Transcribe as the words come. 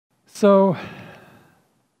So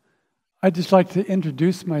I'd just like to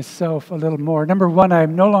introduce myself a little more. Number one,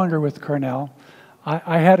 I'm no longer with Cornell.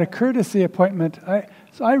 I had a courtesy appointment.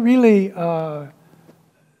 So I really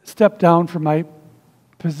stepped down from my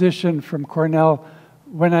position from Cornell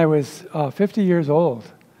when I was 50 years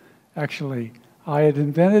old, actually. I had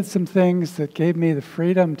invented some things that gave me the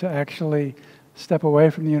freedom to actually step away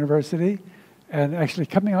from the university. And actually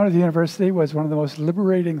coming out of the university was one of the most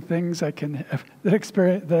liberating things that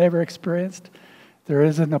I ever experienced. There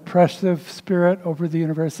is an oppressive spirit over the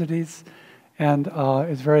universities, and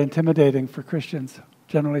it's very intimidating for Christians,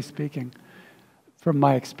 generally speaking, from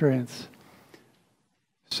my experience.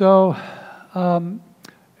 So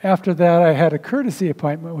after that, I had a courtesy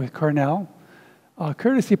appointment with Cornell. A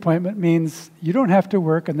courtesy appointment means you don't have to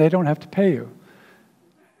work and they don't have to pay you.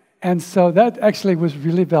 And so that actually was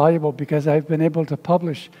really valuable because I've been able to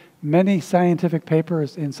publish many scientific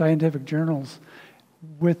papers in scientific journals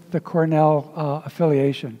with the Cornell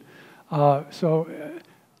affiliation. The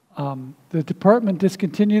department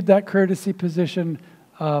discontinued that courtesy position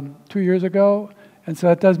 2 years ago, and so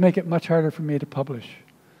that does make it much harder for me to publish.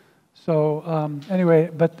 So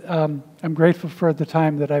anyway, but I'm grateful for the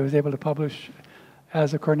time that I was able to publish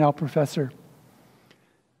as a Cornell professor.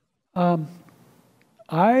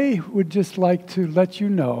 I would just like to let you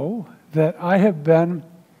know that I have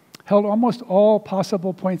held almost all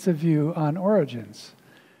possible points of view on origins.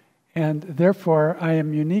 And therefore, I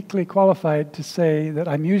am uniquely qualified to say that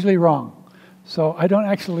I'm usually wrong. So I don't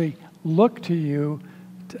actually look to you,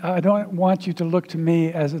 I don't want you to look to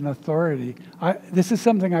me as an authority. This is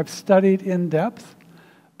something I've studied in depth,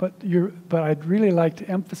 but I'd really like to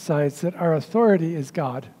emphasize that our authority is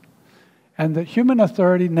God, and that human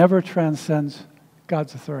authority never transcends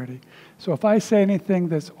God's authority. So if I say anything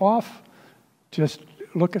that's off, just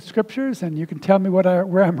look at scriptures and you can tell me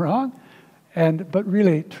where I'm wrong. But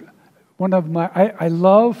really, one of I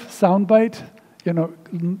love soundbite,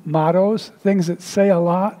 mottos, things that say a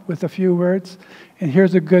lot with a few words. And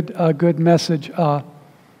here's a good message: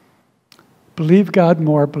 believe God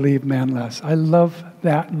more, believe man less. I love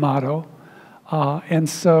that motto, and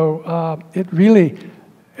so it really.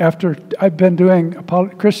 After I've been doing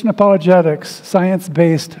Christian apologetics,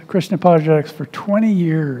 science-based Christian apologetics for 20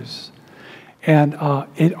 years, and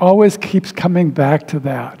it always keeps coming back to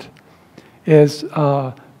that, is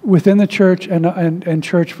within the church and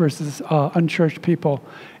church versus unchurched people.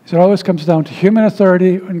 So it always comes down to human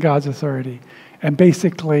authority and God's authority. And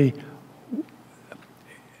basically,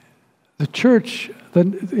 the church,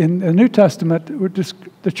 in the New Testament,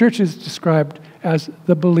 the church is described as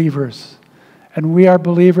the believers. And we are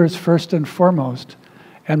believers first and foremost.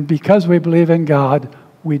 And because we believe in God,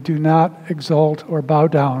 we do not exalt or bow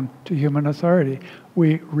down to human authority.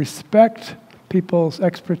 We respect people's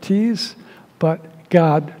expertise, but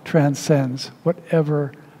God transcends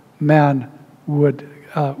whatever man would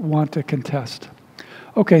want to contest.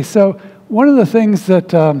 Okay, so one of the things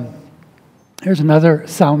that, here's another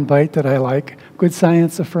soundbite that I like. Good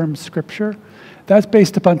science affirms Scripture. That's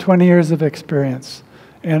based upon 20 years of experience.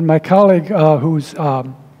 And my colleague who's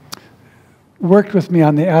worked with me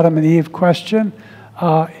on the Adam and Eve question,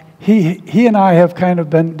 he and I have kind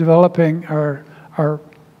of been developing our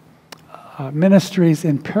ministries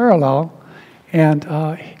in parallel. And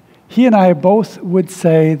he and I both would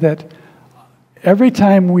say that every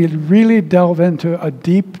time we really delve into a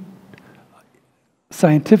deep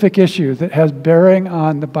scientific issue that has bearing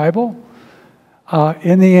on the Bible,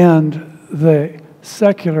 in the end, the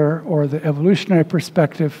secular or the evolutionary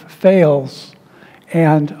perspective fails,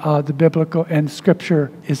 and the biblical and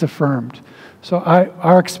Scripture is affirmed. So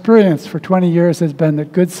our experience for 20 years has been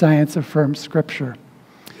that good science affirms Scripture.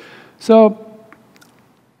 So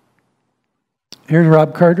here's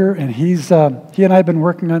Rob Carter, and he and I have been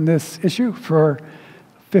working on this issue for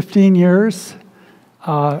 15 years.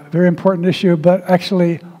 Very important issue, but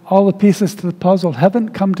actually all the pieces to the puzzle haven't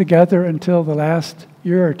come together until the last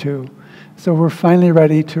year or two. So we're finally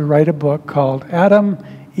ready to write a book called Adam,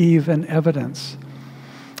 Eve, and Evidence.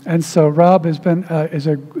 And so Rob is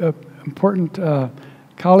an important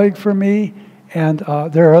colleague for me, and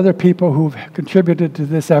there are other people who've contributed to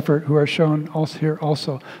this effort who are shown also here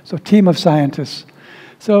also. So team of scientists.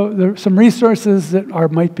 So there are some resources that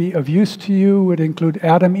might be of use to you would include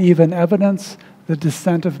Adam, Eve, and Evidence, The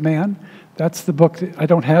Descent of Man. That's the book that I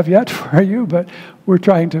don't have yet for you, but we're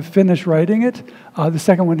trying to finish writing it. The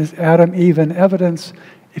second one is Adam, Eve, and Evidence.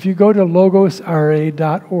 If you go to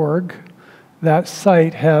logosra.org, that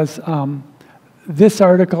site has this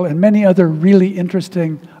article and many other really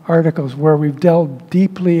interesting articles where we've delved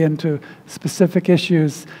deeply into specific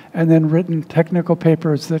issues and then written technical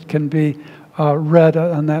papers that can be read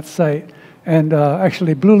on that site. And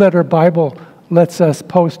actually, Blue Letter Bible lets us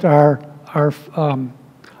post our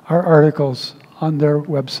articles on their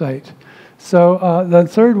website. So the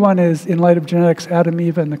third one is In Light of Genetics, Adam,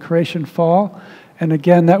 Eve, and the Creation Fall. And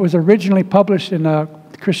again, that was originally published in a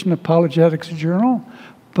Christian Apologetics Journal,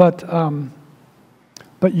 but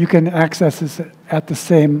you can access this at the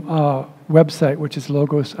same website, which is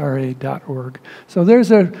logosra.org. So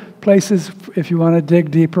there's places if you want to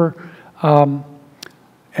dig deeper.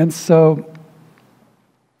 And so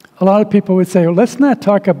a lot of people would say, well, let's not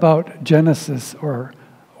talk about Genesis or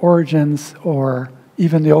origins or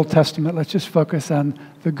even the Old Testament. Let's just focus on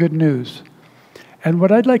the good news. And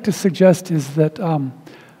what I'd like to suggest is that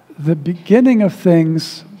the beginning of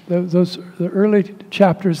things, the early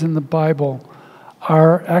chapters in the Bible,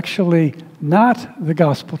 are actually not the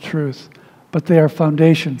gospel truth, but they are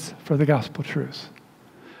foundations for the gospel truth.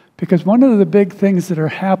 Because one of the big things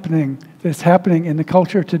that's happening in the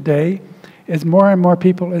culture today is more and more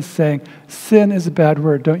people is saying, sin is a bad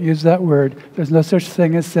word, don't use that word. There's no such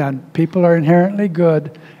thing as sin. People are inherently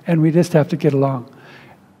good, and we just have to get along.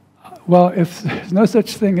 Well, if there's no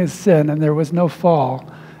such thing as sin and there was no fall,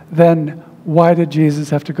 then why did Jesus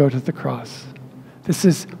have to go to the cross? This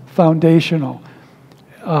is foundational.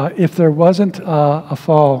 If there wasn't a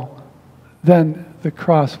fall, then the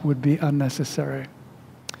cross would be unnecessary.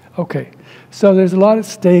 Okay, so there's a lot at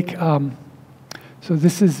stake. So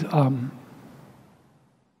this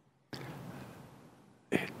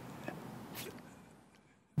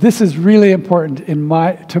is really important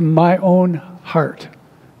to my own heart,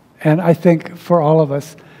 and I think for all of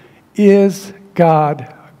us. Is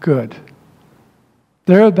God good?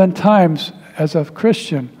 There have been times as a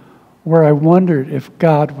Christian where I wondered if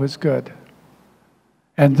God was good.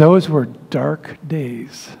 And those were dark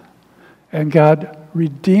days. And God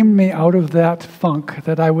redeemed me out of that funk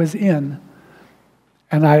that I was in.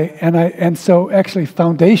 And so actually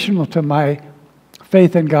foundational to my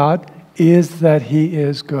faith in God is that He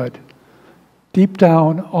is good. Deep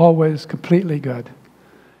down, always completely good.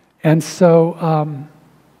 And so,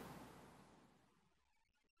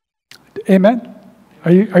 amen?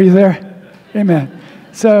 Are you there? Amen.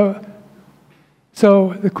 So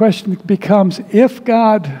the question becomes, if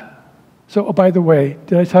God... So, oh, by the way,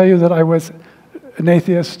 did I tell you that I was an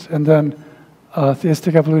atheist and then a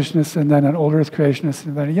theistic evolutionist and then an old earth creationist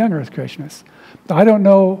and then a young earth creationist? I don't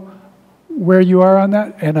know where you are on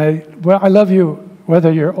that, and I love you whether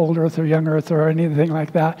you're old earth or young earth or anything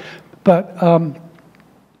like that, but I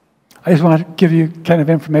just want to give you kind of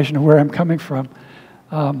information of where I'm coming from.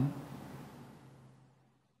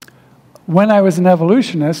 When I was an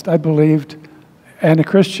evolutionist, I believed, and a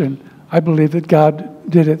Christian, I believed that God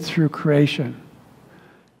did it through creation.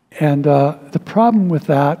 And the problem with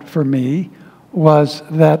that for me was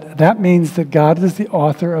that means that God is the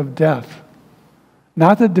author of death,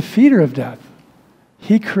 not the defeater of death.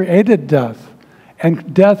 He created death,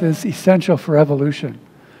 and death is essential for evolution.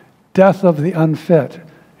 Death of the unfit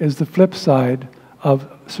is the flip side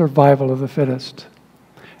of survival of the fittest.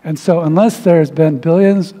 And so unless there's been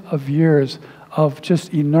billions of years of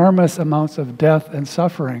just enormous amounts of death and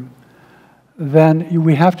suffering, then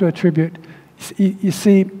we have to attribute... You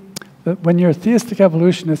see, when you're a theistic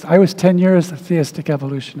evolutionist, I was 10 years a theistic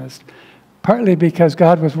evolutionist, partly because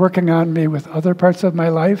God was working on me with other parts of my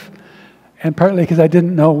life, and partly because I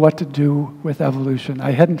didn't know what to do with evolution.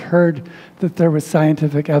 I hadn't heard that there was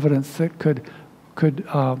scientific evidence that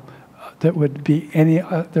that would be any...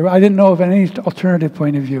 I didn't know of any alternative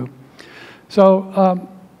point of view. So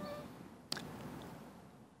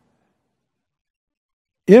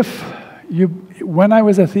when I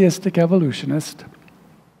was a theistic evolutionist,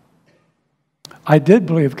 I did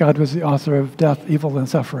believe God was the author of death, evil, and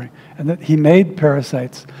suffering, and that He made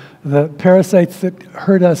parasites. The parasites that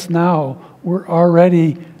hurt us now were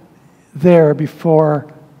already there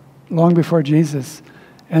long before Jesus.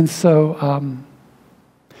 And so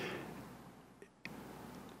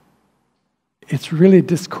it's really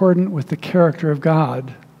discordant with the character of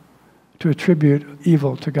God to attribute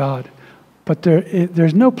evil to God. But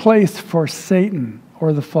there's no place for Satan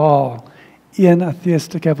or the fall in a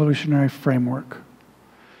theistic evolutionary framework.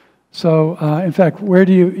 So, in fact, where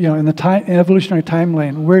do you in the evolutionary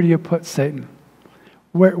timeline, where do you put Satan?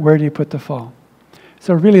 Where do you put the fall?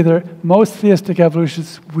 So really, most theistic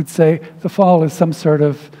evolutionists would say the fall is some sort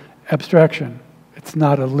of abstraction. It's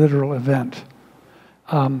not a literal event.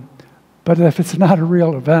 But if it's not a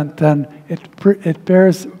real event, then it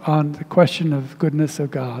bears on the question of goodness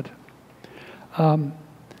of God.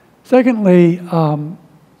 Secondly,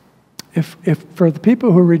 if for the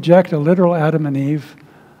people who reject a literal Adam and Eve,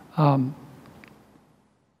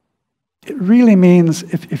 it really means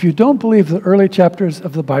if you don't believe the early chapters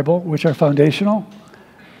of the Bible, which are foundational,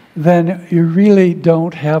 then you really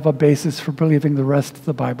don't have a basis for believing the rest of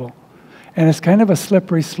the Bible. And it's kind of a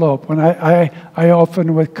slippery slope. When I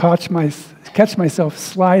often would catch myself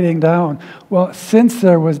sliding down. Well, since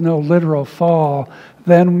there was no literal fall,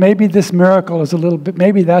 then maybe this miracle is a little bit,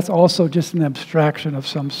 maybe that's also just an abstraction of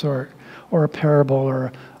some sort, or a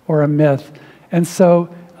parable, or a myth. And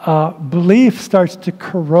so belief starts to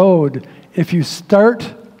corrode if you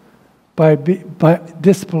start by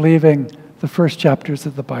disbelieving the first chapters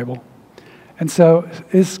of the Bible. And so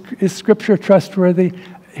is Scripture trustworthy?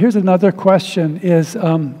 Here's another question is,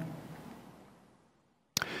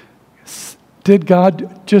 did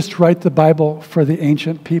God just write the Bible for the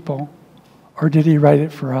ancient people, or did he write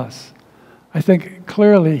it for us? I think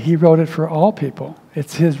clearly he wrote it for all people.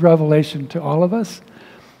 It's his revelation to all of us.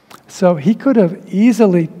 So he could have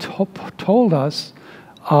easily told us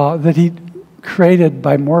that he created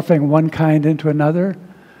by morphing one kind into another,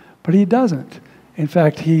 but he doesn't. In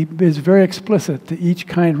fact, he is very explicit that each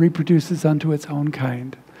kind reproduces unto its own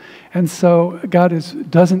kind. And so God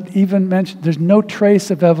doesn't even mention, there's no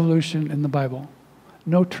trace of evolution in the Bible.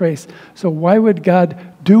 No trace. So why would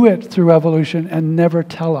God do it through evolution and never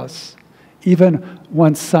tell us, even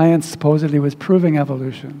once science supposedly was proving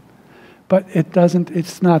evolution? But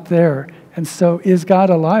it's not there. And so is God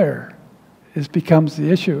a liar? This becomes the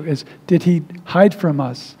issue. Did he hide from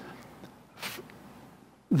us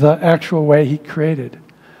the actual way he created?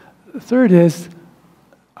 The third is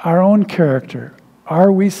our own character.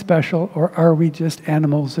 Are we special, or are we just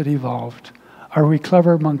animals that evolved? Are we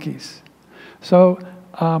clever monkeys? So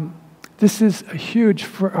this is huge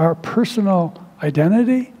for our personal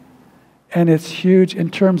identity, and it's huge in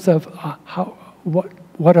terms of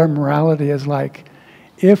what our morality is like.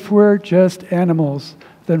 If we're just animals,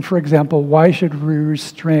 then, for example, why should we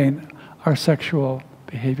restrain our sexual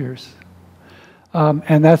behaviors?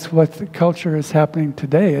 And that's what the culture is happening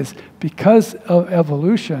today, is because of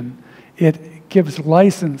evolution, it gives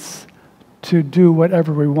license to do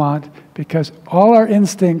whatever we want, because all our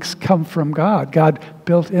instincts come from God. God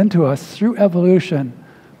built into us, through evolution,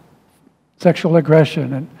 sexual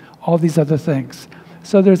aggression and all these other things.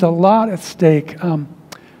 So there's a lot at stake.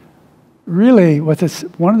 Really,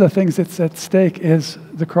 one of the things that's at stake is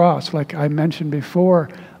the cross. Like I mentioned before,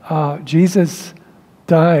 Jesus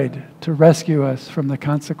died to rescue us from the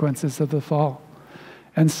consequences of the fall.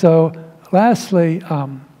 And so, lastly,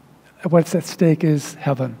 what's at stake is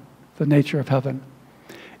heaven, the nature of heaven.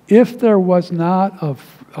 If there was not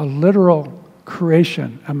a literal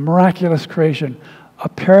creation, a miraculous creation, a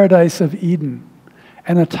paradise of Eden,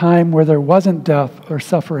 and a time where there wasn't death or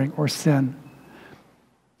suffering or sin,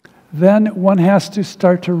 then one has to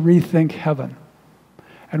start to rethink heaven.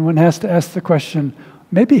 And one has to ask the question,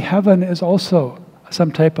 maybe heaven is also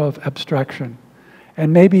some type of abstraction.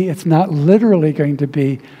 And maybe it's not literally going to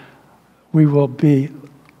be, we will be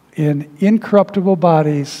in incorruptible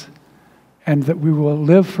bodies, and that we will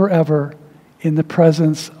live forever in the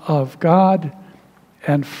presence of God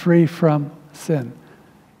and free from sin.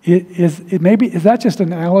 Is that just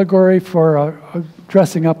an allegory for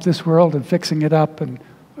dressing up this world and fixing it up and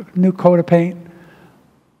a new coat of paint?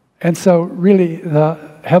 And so really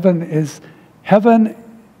heaven.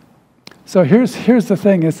 So here's the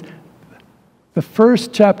thing, is the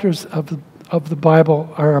first chapters of the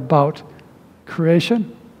Bible are about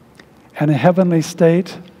creation and a heavenly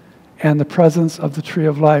state and the presence of the tree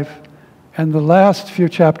of life. And the last few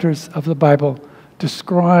chapters of the Bible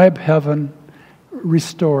describe heaven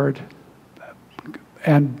restored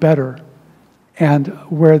and better, and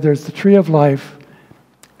where there's the tree of life,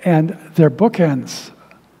 and they're bookends.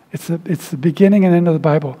 It's the beginning and end of the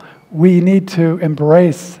Bible. We need to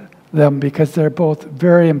embrace them because they're both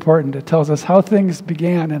very important. It tells us how things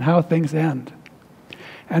began and how things end.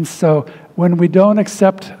 And so when we don't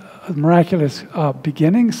accept miraculous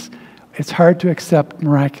beginnings, it's hard to accept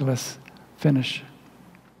miraculous finish.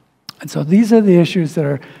 And so these are the issues that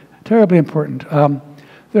are terribly important.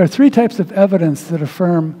 There are three types of evidence that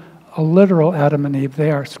affirm a literal Adam and Eve.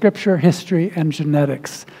 They are Scripture, history, and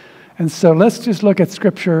genetics. And so let's just look at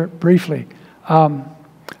Scripture briefly. The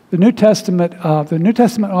New Testament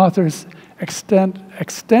authors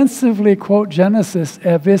extensively quote Genesis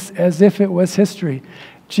as if it was history.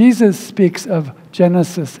 Jesus speaks of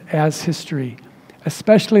Genesis as history,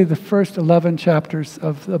 especially the first 11 chapters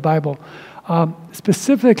of the Bible.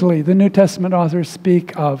 Specifically, the New Testament authors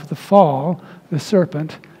speak of the fall, the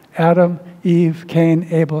serpent, Adam, Eve, Cain,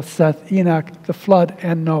 Abel, Seth, Enoch, the flood,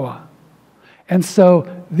 and Noah. And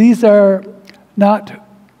so these are not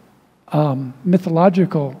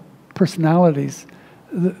mythological personalities.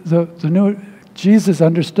 Jesus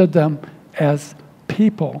understood them as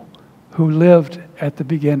people who lived at the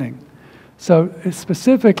beginning. So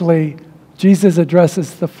specifically, Jesus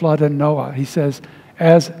addresses the flood and Noah. He says,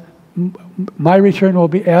 my return will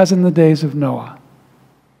be as in the days of Noah.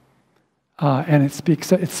 And it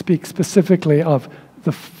speaks specifically of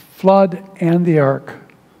the flood and the ark.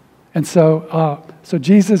 And so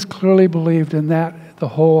Jesus clearly believed in that, the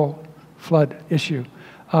whole flood issue.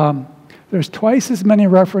 There's twice as many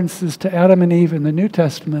references to Adam and Eve in the New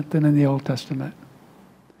Testament than in the Old Testament.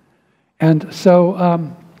 And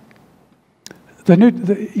so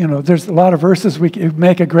there's a lot of verses. We could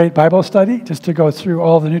make a great Bible study just to go through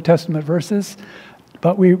all the New Testament verses,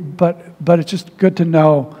 but it's just good to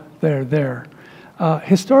know they're there.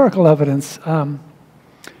 Historical evidence.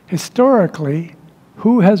 Historically,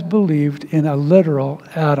 who has believed in a literal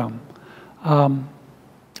Adam?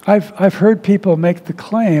 I've heard people make the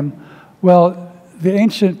claim, well, the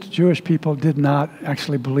ancient Jewish people did not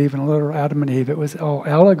actually believe in a literal Adam and Eve. It was all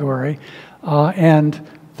allegory, and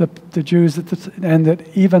the Jews and that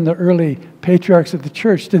even the early patriarchs of the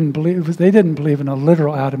church didn't believe. They didn't believe in a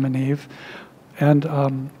literal Adam and Eve,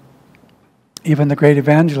 and even the great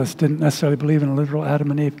evangelists didn't necessarily believe in a literal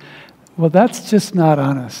Adam and Eve. Well, that's just not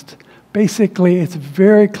honest. Basically, it's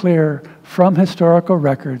very clear from historical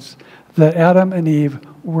records that Adam and Eve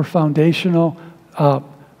were foundational,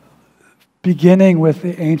 beginning with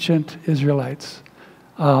the ancient Israelites.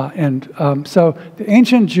 So the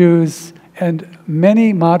ancient Jews and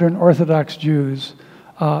many modern Orthodox Jews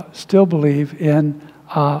still believe in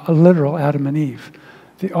a literal Adam and Eve.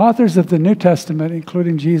 The authors of the New Testament,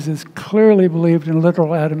 including Jesus, clearly believed in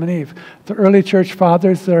literal Adam and Eve. The early church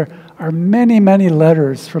fathers, there are many, many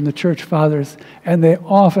letters from the church fathers, and they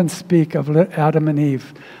often speak of Adam and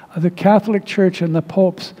Eve. The Catholic Church and the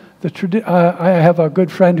popes, I have a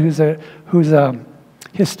good friend who's a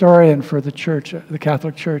historian for the church, the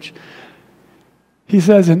Catholic Church. He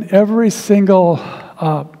says in every single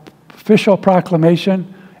official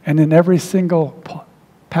proclamation and in every single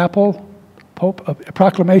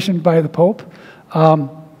proclamation by the Pope,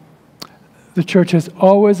 the church has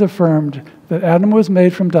always affirmed that Adam was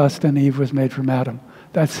made from dust and Eve was made from Adam.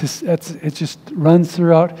 It just runs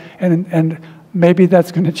throughout, and maybe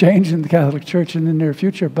that's going to change in the Catholic Church in the near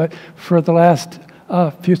future, but for the last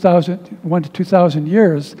 1 to 2,000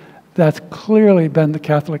 years, that's clearly been the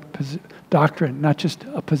Catholic doctrine, not just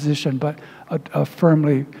a position, but a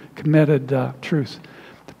firmly committed truth.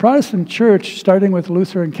 The Protestant Church, starting with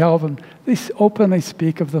Luther and Calvin, they openly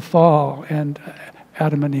speak of the fall and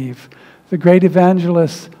Adam and Eve. The great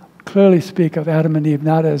evangelists clearly speak of Adam and Eve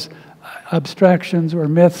not as abstractions or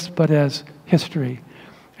myths, but as history.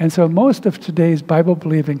 And so most of today's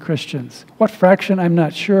Bible-believing Christians, what fraction, I'm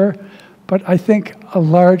not sure, but I think a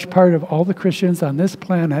large part of all the Christians on this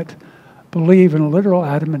planet believe in a literal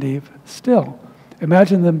Adam and Eve still.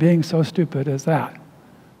 Imagine them being so stupid as that.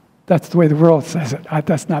 That's the way the world says it.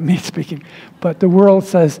 That's not me speaking. But the world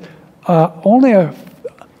says only a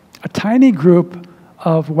tiny group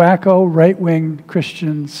of wacko right-wing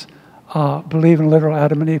Christians believe in a literal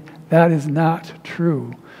Adam and Eve. That is not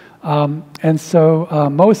true. And so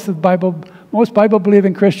most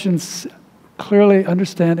Bible-believing Christians clearly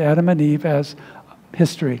understand Adam and Eve as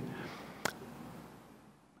history.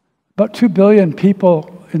 About 2 billion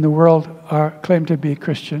people in the world claim to be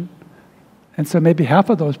Christian. And so maybe half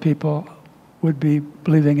of those people would be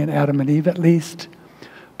believing in Adam and Eve at least.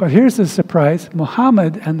 But here's the surprise.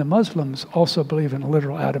 Muhammad and the Muslims also believe in a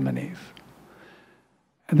literal Adam and Eve.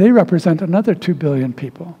 And they represent another 2 billion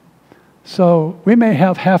people. So we may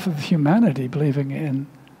have half of humanity believing in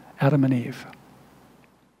Adam and Eve.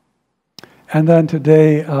 And then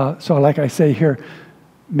today, so like I say here,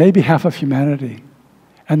 maybe half of humanity.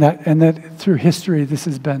 And that through history, this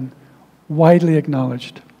has been widely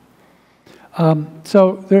acknowledged.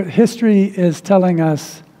 So history is telling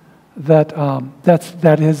us that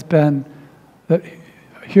that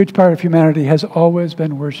a huge part of humanity has always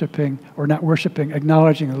been worshiping, or not worshiping,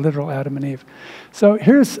 acknowledging a literal Adam and Eve. So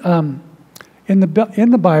here's, in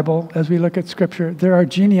the Bible, as we look at Scripture, there are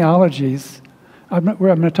genealogies. I'm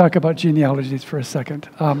going to talk about genealogies for a second.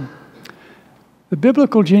 The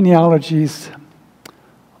biblical genealogies,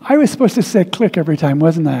 I was supposed to say click every time,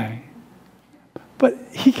 wasn't I? But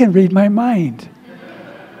he can read my mind.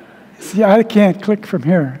 See, I can't click from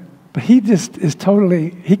here. But he just is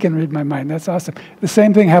he can read my mind. That's awesome. The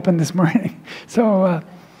same thing happened this morning. So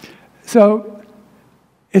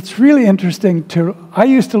it's really interesting I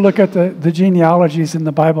used to look at the genealogies in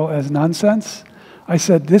the Bible as nonsense. I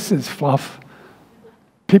said, this is fluff.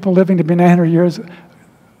 People living to be 900 years.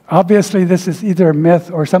 Obviously, this is either a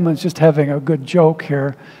myth or someone's just having a good joke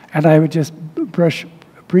here, and I would just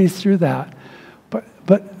breeze through that.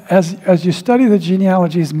 But as you study the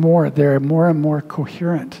genealogies more, they're more and more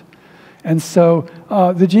coherent. And so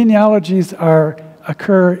the genealogies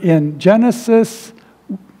occur in Genesis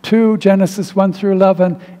 2, Genesis 1 through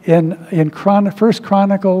 11, in First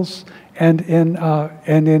Chronicles, and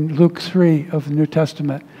in Luke 3 of the New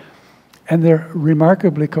Testament. And they're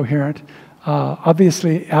remarkably coherent.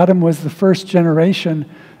 Obviously, Adam was the first generation,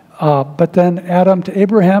 but then Adam to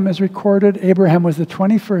Abraham is recorded. Abraham was the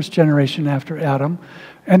 21st generation after Adam.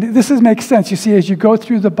 And this makes sense. You see, as you go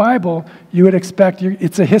through the Bible, you would expect,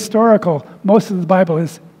 it's a historical, most of the Bible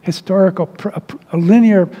is historical, a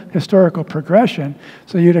linear historical progression.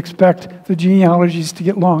 So you'd expect the genealogies to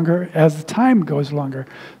get longer as the time goes longer.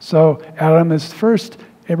 So Adam is first,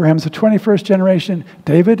 Abraham's the 21st generation,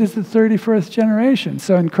 David is the 31st generation.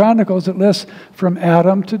 So in Chronicles, it lists from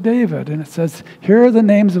Adam to David, and it says, here are the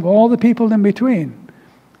names of all the people in between.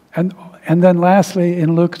 And then lastly,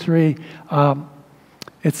 in Luke 3,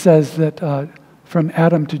 it says that from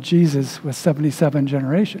Adam to Jesus was 77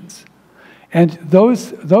 generations. And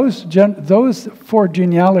those four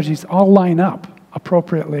genealogies all line up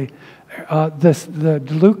appropriately. The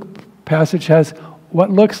Luke passage has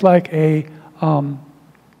what looks like a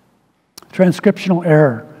transcriptional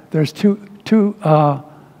error. There's two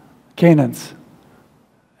Canaans,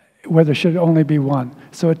 where there should only be one.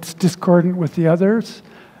 So it's discordant with the others.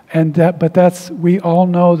 But we all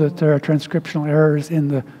know that there are transcriptional errors in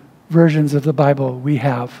the versions of the Bible we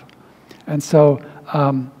have. And so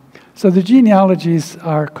the genealogies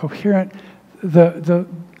are coherent.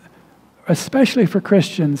 Especially for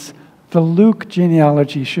Christians, the Luke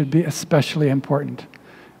genealogy should be especially important,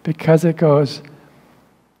 because it goes,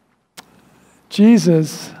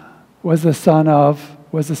 Jesus was the son of,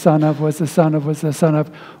 was the son of, was the son of, was the son of,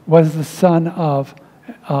 was the son of,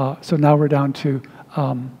 so now we're down to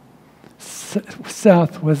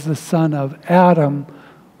Seth was the son of Adam,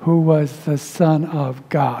 who was the son of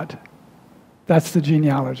God. That's the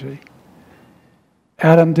genealogy.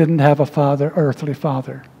 Adam didn't have a father, earthly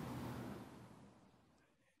father.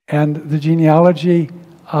 And the genealogy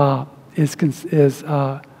is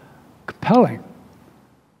compelling.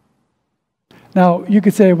 Now, you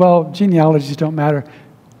could say, well, genealogies don't matter.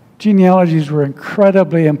 Genealogies were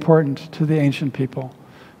incredibly important to the ancient people.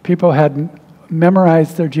 People had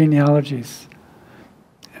memorized their genealogies.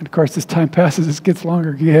 And of course, as time passes, it gets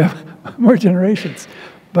longer. You have more generations.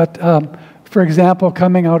 But for example,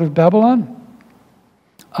 coming out of Babylon,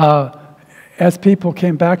 as people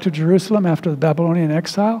came back to Jerusalem after the Babylonian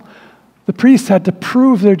exile, the priests had to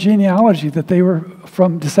prove their genealogy, that they were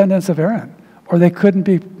from descendants of Aaron, or they couldn't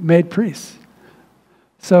be made priests.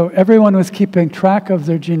 So everyone was keeping track of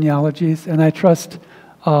their genealogies, and I trust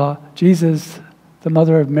Jesus, the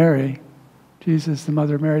mother of Mary, Jesus, the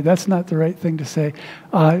mother of Mary. That's not the right thing to say.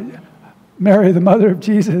 Mary, the mother of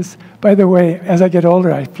Jesus. By the way, as I get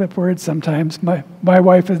older, I flip words sometimes. My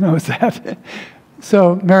wife knows that.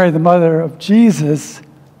 So Mary, the mother of Jesus,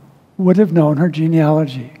 would have known her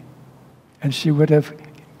genealogy, and she would have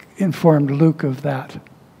informed Luke of that.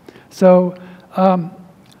 So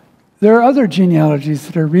there are other genealogies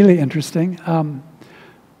that are really interesting.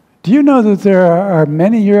 Do you know that there are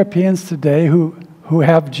many Europeans today who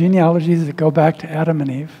have genealogies that go back to Adam and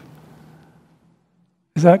Eve?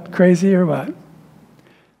 Is that crazy or what?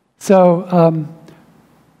 So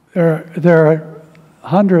there are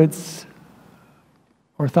hundreds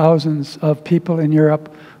or thousands of people in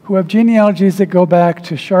Europe who have genealogies that go back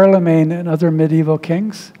to Charlemagne and other medieval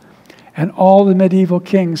kings. And all the medieval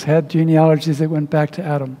kings had genealogies that went back to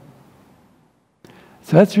Adam.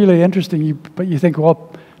 So that's really interesting. But you think,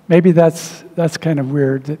 well, maybe that's kind of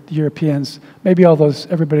weird that Europeans, maybe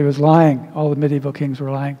everybody was lying. All the medieval kings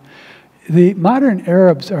were lying. The modern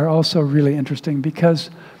Arabs are also really interesting,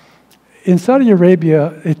 because in Saudi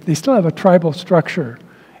Arabia, they still have a tribal structure.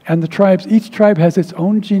 And each tribe has its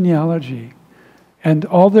own genealogy. And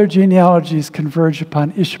all their genealogies converge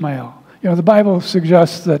upon Ishmael. You know, the Bible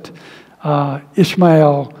suggests that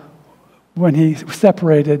Ishmael, when he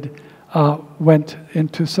separated, went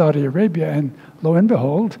into Saudi Arabia. And lo and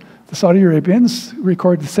behold, the Saudi Arabians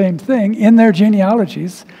record the same thing in their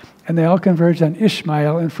genealogies. And they all converge on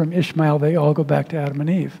Ishmael. And from Ishmael, they all go back to Adam and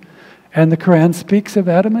Eve. And the Quran speaks of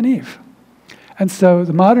Adam and Eve. And so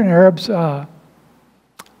the modern Arabs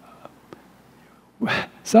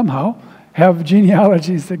somehow have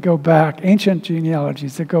genealogies that go back, ancient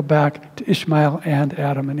genealogies that go back to Ishmael and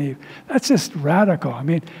Adam and Eve. That's just radical. I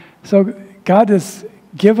mean, so God has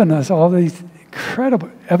given us all these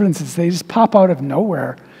incredible evidences. They just pop out of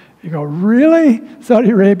nowhere. You go, really?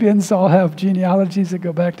 Saudi Arabians all have genealogies that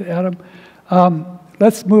go back to Adam?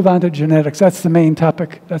 Let's move on to genetics. That's the main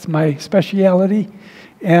topic. That's my specialty.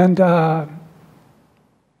 And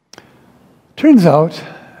turns out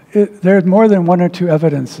there are more than one or two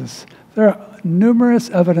evidences. There are numerous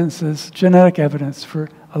evidences, genetic evidence, for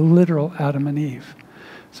a literal Adam and Eve.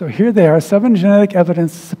 So here they are, 7 genetic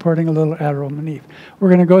evidence supporting a little Adam and Eve. We're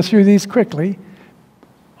going to go through these quickly.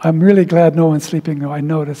 I'm really glad no one's sleeping, though. I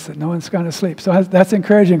noticed that no one's gone to sleep. So that's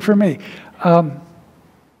encouraging for me.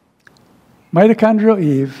 Mitochondrial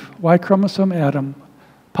Eve, Y chromosome Adam,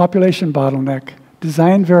 population bottleneck,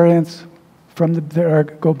 design variants from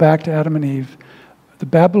go back to Adam and Eve, the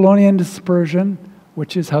Babylonian dispersion,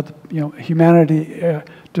 which is how humanity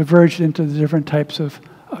diverged into the different types of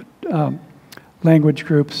language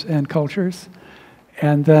groups and cultures,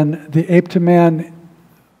 and then the ape to man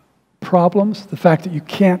problems, the fact that you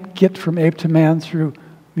can't get from ape to man through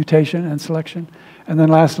mutation and selection, and then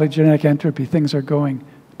lastly, genetic entropy. Things are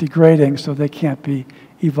degrading, so they can't be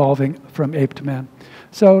evolving from ape to man.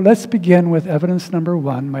 So let's begin with evidence number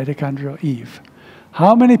 1, mitochondrial Eve.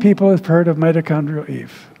 How many people have heard of mitochondrial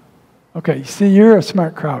Eve? Okay, you see, you're a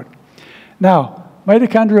smart crowd. Now,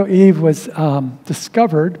 mitochondrial Eve was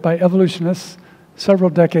discovered by evolutionists several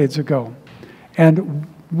decades ago. And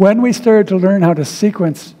when we started to learn how to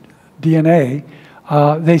sequence DNA,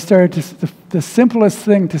 they started to, the simplest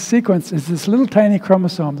thing to sequence is this little tiny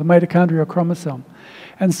chromosome, the mitochondrial chromosome.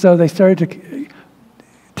 And so they started to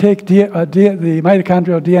take the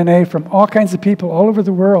mitochondrial DNA from all kinds of people all over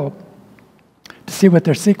the world to see what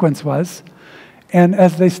their sequence was. And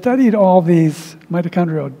as they studied all these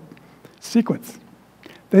mitochondrial sequence,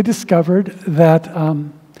 they discovered that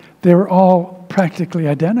they were all practically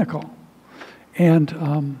identical.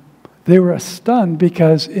 And they were stunned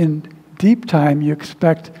because in deep time, you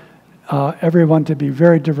expect everyone to be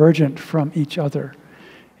very divergent from each other.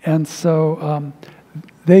 And so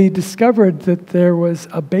they discovered that there was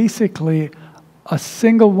basically a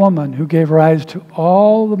single woman who gave rise to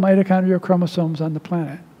all the mitochondrial chromosomes on the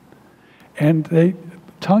planet. And they,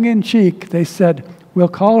 tongue-in-cheek, they said, we'll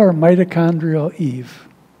call her mitochondrial Eve.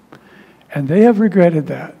 And they have regretted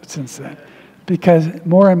that since then, because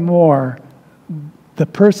more and more, the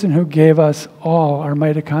person who gave us all our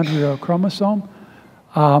mitochondrial chromosome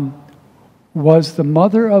was the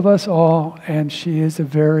mother of us all, and she is a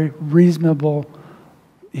very reasonable,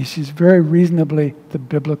 she's very reasonably the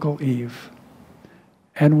biblical Eve.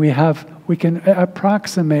 And we can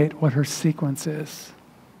approximate what her sequence is.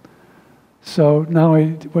 So now,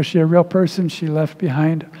 was she a real person? She left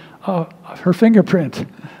behind her fingerprint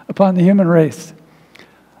upon the human race.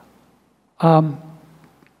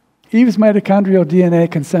 Eve's mitochondrial DNA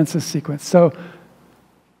consensus sequence. So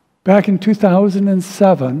back in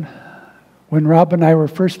 2007, when Rob and I were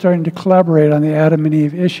first starting to collaborate on the Adam and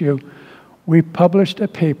Eve issue, we published a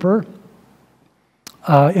paper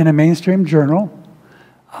in a mainstream journal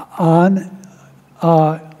on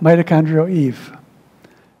mitochondrial Eve.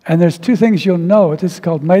 And there's two things you'll know. This is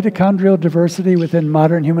called mitochondrial diversity within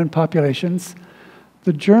modern human populations.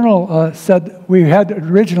 The journal said we had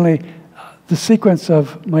originally the sequence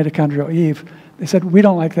of mitochondrial Eve. They said, we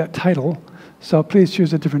don't like that title, so please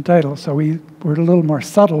choose a different title. So we were a little more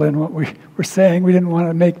subtle in what we were saying. We didn't want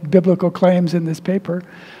to make biblical claims in this paper.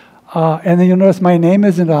 And then you'll notice my name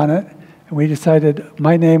isn't on it. And we decided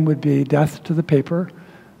my name would be death to the paper.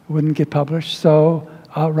 It wouldn't get published. So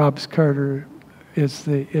Rob Carter is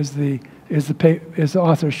the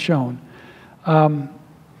author shown.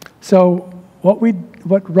 So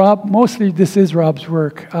what Rob, mostly this is Rob's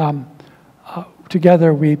work.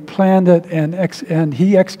 Together we planned it and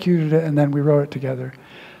he executed it, and then we wrote it together.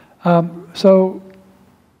 So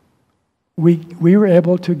we were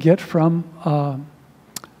able to get from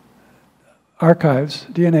archives,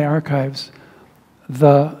 DNA archives,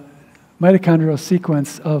 the mitochondrial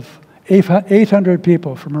sequence of 800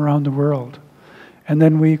 people from around the world. And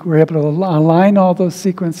then we were able to align all those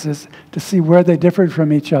sequences to see where they differed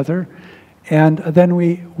from each other. And then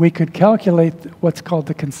we could calculate what's called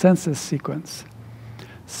the consensus sequence.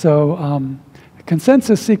 So the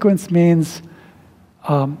consensus sequence means,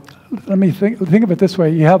 let me think of it this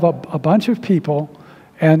way. You have a bunch of people,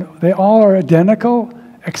 and they all are identical,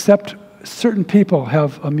 except certain people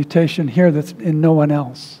have a mutation here that's in no one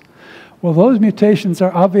else. Well, those mutations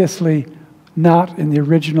are obviously not in the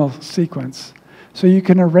original sequence. So you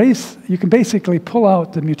can basically pull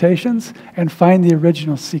out the mutations and find the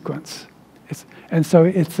original sequence. And so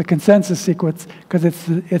it's the consensus sequence because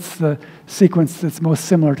it's the sequence that's most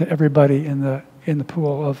similar to everybody in the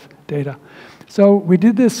pool of data. So we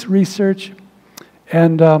did this research,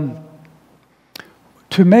 and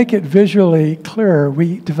To make it visually clearer,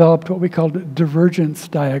 we developed what we called a divergence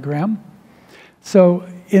diagram. So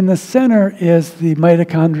in the center is the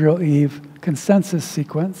mitochondrial Eve consensus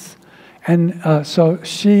sequence. And so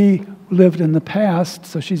she lived in the past,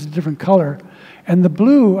 so she's a different color. And the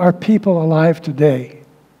blue are people alive today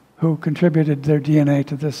who contributed their DNA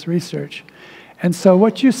to this research. And so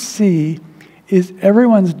what you see is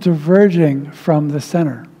everyone's diverging from the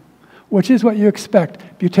center, which is what you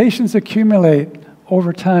expect. Mutations accumulate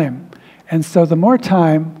over time. And so the more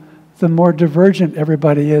time, the more divergent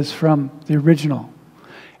everybody is from the original.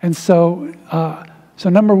 And so, so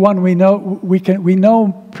number one, we know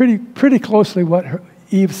pretty closely what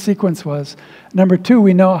Eve's sequence was. Number two,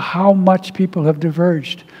 we know how much people have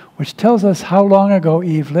diverged, which tells us how long ago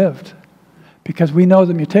Eve lived, because we know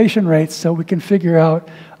the mutation rates, so we can figure out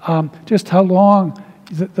just how long.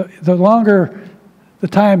 The longer the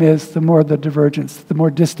time is, the more the divergence, the more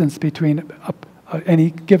distance between any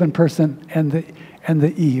given person and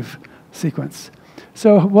the Eve sequence.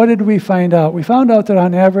 So what did we find out? We found out that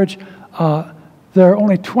on average, there are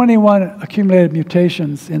only 21 accumulated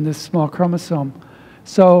mutations in this small chromosome.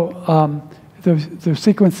 So the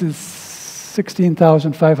sequence is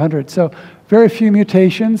 16,500. So very few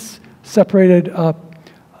mutations separated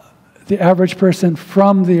the average person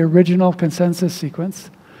from the original consensus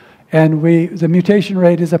sequence. And the mutation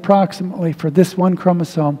rate is approximately, for this one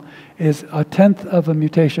chromosome, is 1/10 of a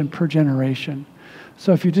mutation per generation.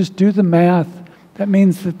 So if you just do the math, that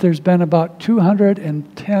means that there's been about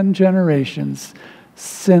 210 generations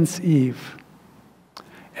since Eve.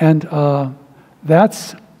 And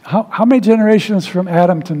that's, how many generations from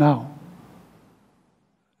Adam to now?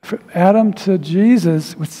 From Adam to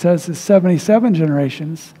Jesus, which says is 77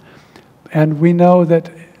 generations. And we know that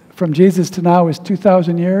from Jesus to now is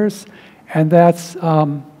 2,000 years, and that's,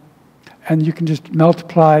 and you can just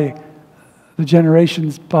multiply the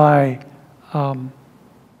generations by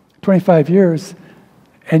 25 years,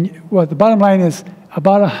 and well, the bottom line is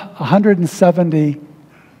about 170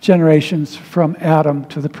 generations from Adam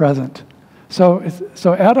to the present. So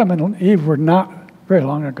Adam and Eve were not very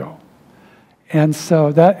long ago, and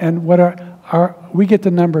so that, and what we get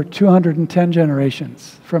the number 210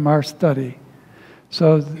 generations from our study.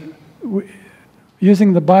 So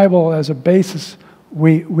using the Bible as a basis,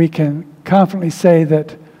 we can confidently say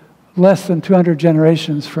that less than 200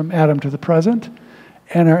 generations from Adam to the present,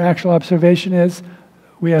 and our actual observation is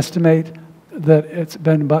we estimate that it's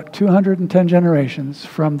been about 210 generations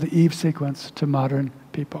from the Eve sequence to modern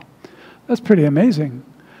people. That's pretty amazing.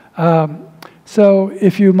 So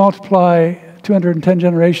if you multiply 210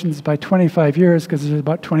 generations by 25 years, because there's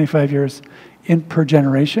about 25 years per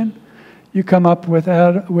generation, you come up with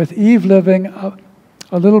Eve living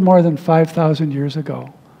a little more than 5,000 years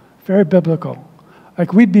ago. Very biblical.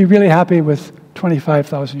 Like, we'd be really happy with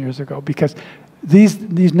 25,000 years ago, because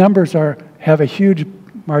these numbers have a huge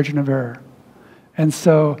margin of error. And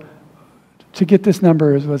so to get this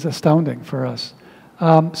number was astounding for us.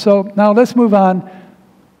 So now let's move on.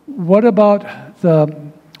 What about the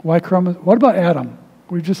Y chromosome? What about Adam?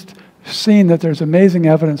 We've just seen that there's amazing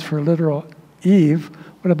evidence for literal Eve.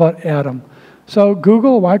 What about Adam? So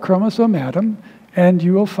Google Y chromosome Adam, and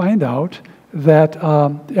you will find out that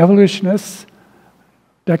evolutionists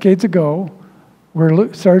decades ago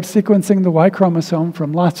started sequencing the Y chromosome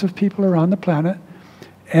from lots of people around the planet,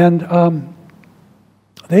 and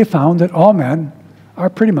they found that all men are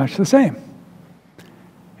pretty much the same.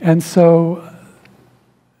 And so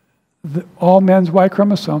all men's Y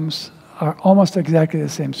chromosomes are almost exactly the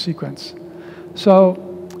same sequence. So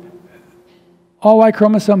all Y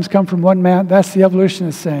chromosomes come from one man. That's the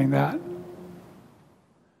evolutionist saying that.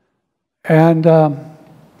 And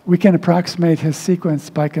we can approximate his sequence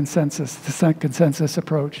by consensus, the consensus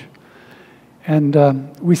approach. And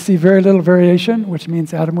we see very little variation, which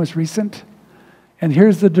means Adam was recent. And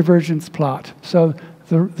here's the divergence plot. So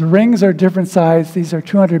the rings are different size. These are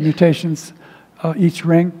 200 mutations each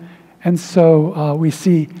ring. And so we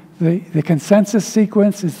see the consensus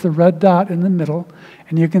sequence is the red dot in the middle.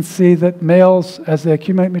 And you can see that males, as they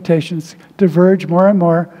accumulate mutations, diverge more and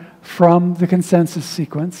more from the consensus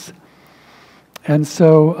sequence. And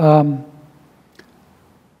so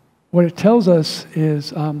what it tells us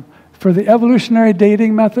is for the evolutionary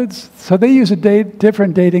dating methods, so they use a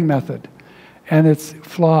different dating method. And it's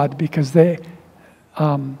flawed because they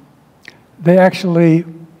actually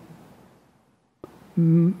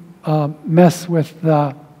mess with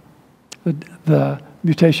the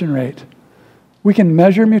mutation rate. We can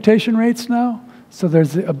measure mutation rates now. So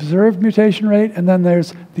there's the observed mutation rate, and then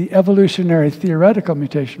there's the evolutionary theoretical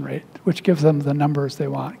mutation rate, which gives them the numbers they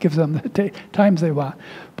want, gives them the times they want.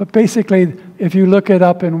 But basically, if you look it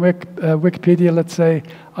up in Wikipedia, let's say,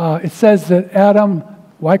 it says that Adam,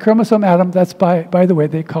 Y chromosome Adam, that's by the way,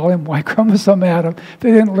 they call him Y chromosome Adam.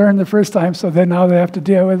 They didn't learn the first time, so now they have to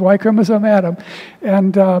deal with Y chromosome Adam.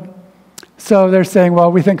 And so they're saying,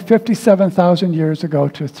 well, we think 57,000 years ago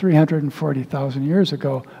to 340,000 years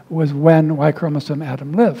ago was when Y chromosome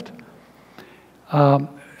Adam lived. On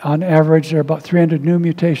average, there are about 300 new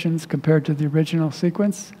mutations compared to the original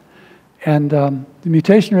sequence. And the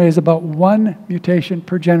mutation rate is about 1 mutation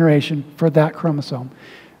per generation for that chromosome.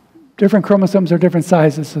 Different chromosomes are different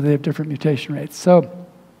sizes, so they have different mutation rates. So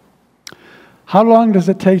how long does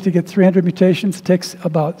it take to get 300 mutations? It takes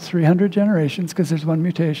about 300 generations because there's 1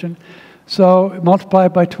 mutation. So multiply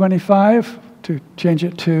by 25 to change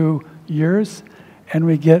it to years, and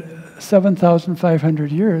we get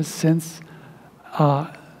 7,500 years since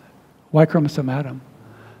Y chromosome Adam.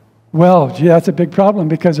 Well, gee, that's a big problem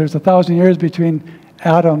because there's 1,000 years between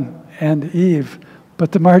Adam and Eve,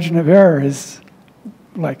 but the margin of error is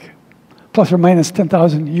like plus or minus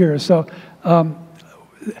 10,000 years. So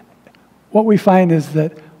what we find is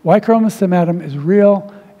that Y chromosome Adam is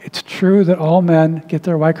real. It's true that all men get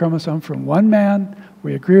their Y chromosome from 1 man.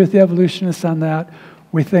 We agree with the evolutionists on that.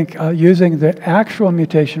 We think using the actual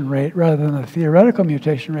mutation rate rather than the theoretical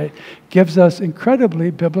mutation rate gives us incredibly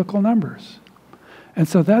biblical numbers. And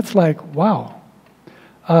so that's like, wow.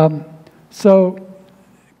 So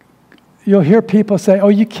you'll hear people say, oh,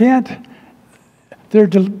 you can't, you're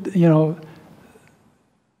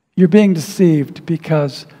being deceived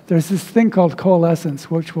because there's this thing called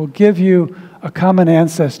coalescence, which will give you a common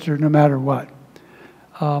ancestor no matter what.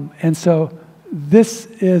 And so this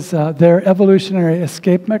is their evolutionary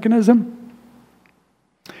escape mechanism,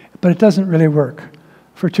 but it doesn't really work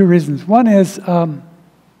for 2 reasons. One is,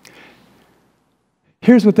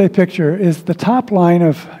 here's what they picture, is the top line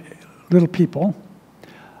of little people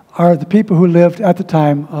are the people who lived at the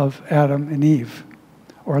time of Adam and Eve.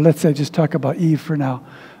 Or let's say just talk about Eve for now.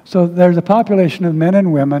 So there's a population of men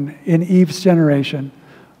and women in Eve's generation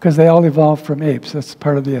because they all evolved from apes. That's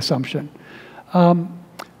part of the assumption.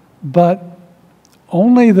 But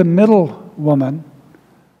only the middle woman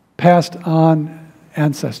passed on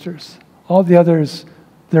ancestors. All the others,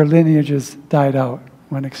 their lineages died out,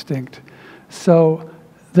 went extinct. So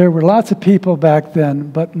there were lots of people back then,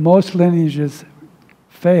 but most lineages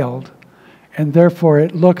failed, and therefore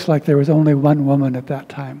it looks like there was only 1 woman at that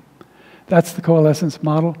time. That's the coalescence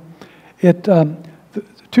model.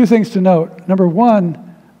 2 things to note. Number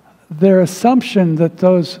 1, their assumption that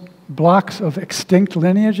those blocks of extinct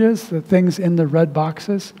lineages, the things in the red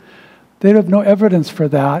boxes, they have no evidence for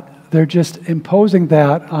that. They're just imposing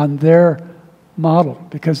that on their model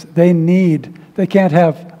because they can't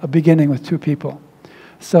have a beginning with 2 people.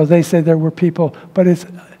 So they say there were people, but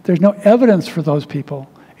there's no evidence for those people.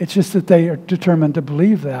 It's just that they are determined to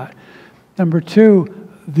believe that. Number 2,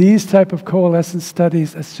 these type of coalescence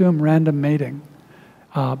studies assume random mating.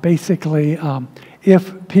 Basically,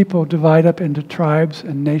 if people divide up into tribes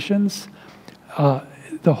and nations,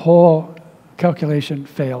 the whole calculation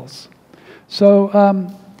fails. So,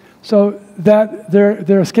 that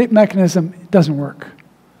their escape mechanism doesn't work.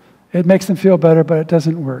 It makes them feel better, but it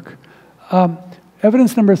doesn't work.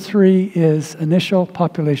 Evidence number 3 is initial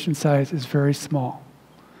population size is very small.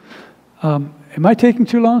 Am I taking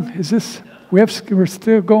too long? Is this? We're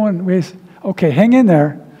still going. Okay, hang in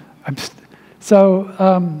there.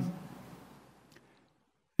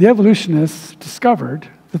 The evolutionists discovered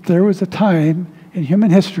that there was a time in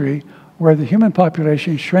human history where the human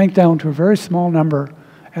population shrank down to a very small number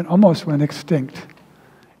and almost went extinct.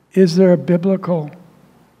 Is there a biblical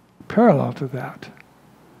parallel to that?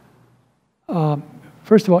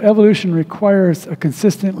 First of all, evolution requires a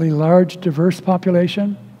consistently large, diverse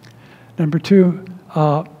population. Number 2,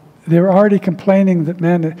 they were already complaining that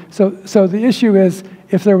men... So the issue is,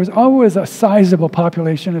 if there was always a sizable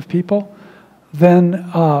population of people, then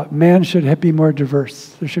man should be more diverse.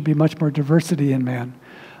 There should be much more diversity in man.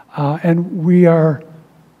 And we are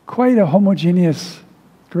quite a homogeneous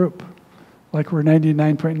group. Like we're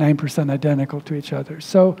 99.9% identical to each other.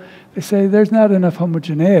 So they say there's not enough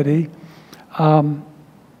homogeneity. And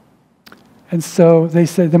so they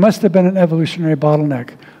say there must have been an evolutionary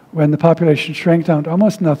bottleneck when the population shrank down to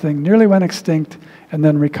almost nothing, nearly went extinct, and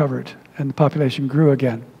then recovered, and the population grew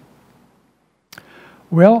again.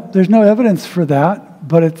 Well, there's no evidence for that,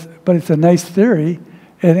 but it's a nice theory,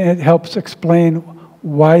 and it helps explain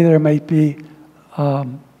why there might be a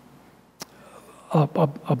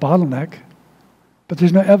bottleneck. But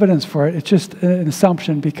there's no evidence for it. It's just an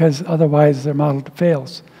assumption because otherwise their model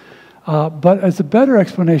fails. But as a better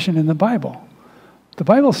explanation in the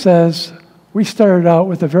Bible says we started out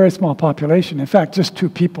with a very small population. In fact, just 2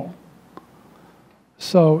 people.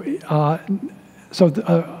 So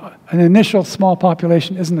an initial small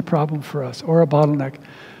population isn't a problem for us or a bottleneck.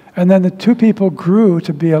 And then the 2 people grew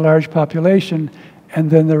to be a large population, and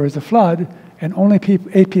then there was a flood, and only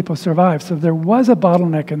 8 people survived. So there was a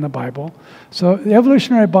bottleneck in the Bible. So the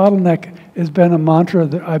evolutionary bottleneck has been a mantra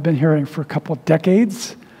that I've been hearing for a couple of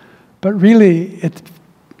decades, but really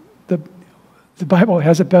the Bible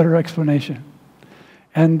has a better explanation.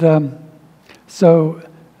 And so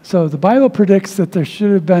the Bible predicts that there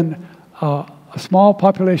should have been a small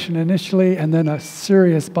population initially and then a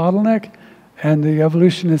serious bottleneck, and the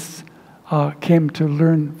evolutionists came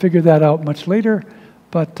to figure that out much later,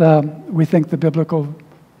 but we think the biblical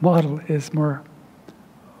model is more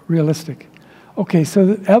realistic. Okay, so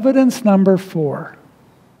the evidence number 4,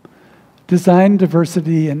 design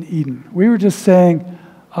diversity in Eden. We were just saying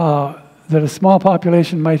that a small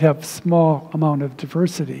population might have small amount of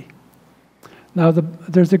diversity. Now,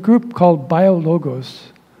 there's a group called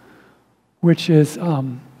Biologos, which is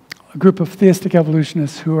a group of theistic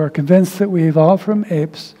evolutionists who are convinced that we evolved from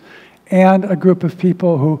apes, and a group of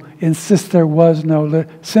people who insist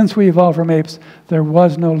since we evolved from apes, there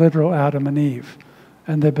was no literal Adam and Eve.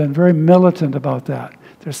 And they've been very militant about that.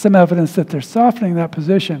 There's some evidence that they're softening that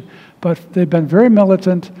position, but they've been very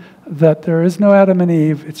militant that there is no Adam and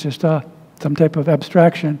Eve. It's just some type of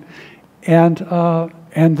abstraction, and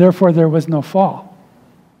therefore there was no fall.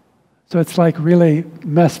 So it's like really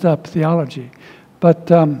messed up theology.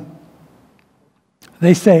 But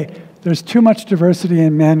they say there's too much diversity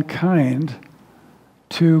in mankind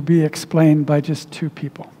to be explained by just 2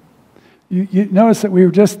 people. You notice that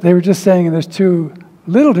they were just saying there's too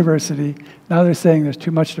little diversity. Now they're saying there's too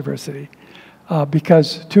much diversity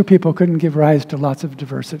because 2 people couldn't give rise to lots of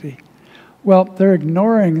diversity. Well, they're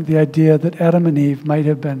ignoring the idea that Adam and Eve might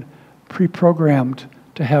have been pre-programmed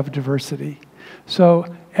to have diversity. So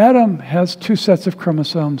Adam has 2 sets of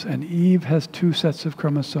chromosomes and Eve has 2 sets of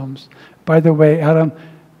chromosomes. By the way,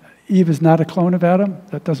 Eve is not a clone of Adam.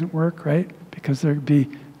 That doesn't work, right? Because there'd be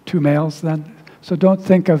 2 males then. So don't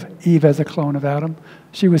think of Eve as a clone of Adam.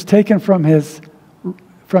 She was taken from his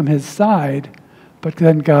side, but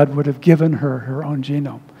then God would have given her own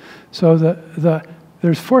genome. So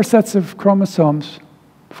there's 4 sets of chromosomes.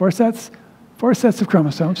 4 sets? 4 sets of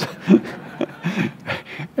chromosomes.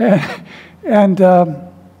 and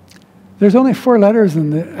there's only 4 letters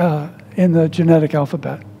in the genetic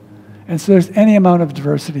alphabet. And so there's any amount of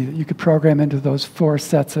diversity that you could program into those 4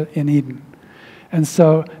 sets in Eden. And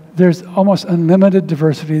so there's almost unlimited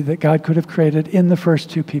diversity that God could have created in the first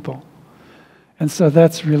 2 people. And so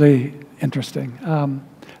that's really interesting.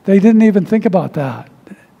 They didn't even think about that.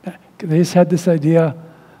 They just had this idea.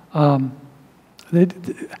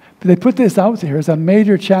 They put this out there as a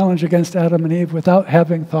major challenge against Adam and Eve without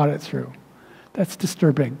having thought it through. That's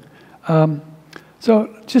disturbing. So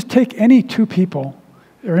just take any 2 people.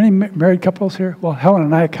 Are there any married couples here? Well, Helen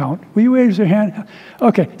and I count. Will you raise your hand?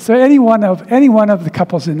 Okay, so any one of the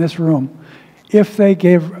couples in this room, if they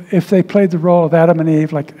played the role of Adam and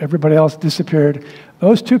Eve, like everybody else disappeared,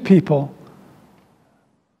 those 2 people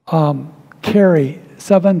carry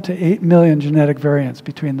 7 to 8 million genetic variants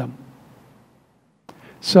between them.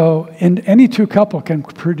 So any 2 couple can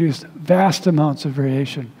produce vast amounts of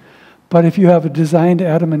variation. But if you have a designed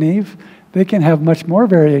Adam and Eve, they can have much more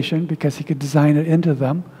variation because he could design it into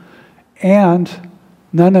them. And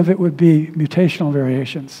none of it would be mutational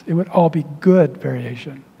variations. It would all be good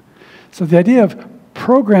variation. So the idea of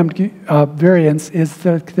programmed variants is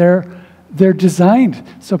that they're designed.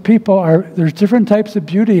 So there's different types of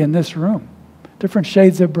beauty in this room, different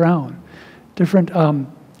shades of brown, different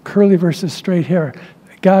curly versus straight hair.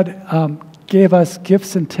 God gave us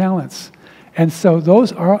gifts and talents. And so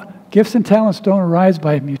those gifts and talents don't arise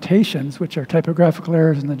by mutations, which are typographical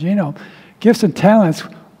errors in the genome. Gifts and talents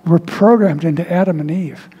were programmed into Adam and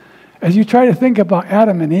Eve. As you try to think about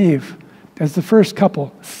Adam and Eve as the first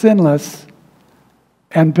couple, sinless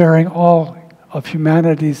and bearing all of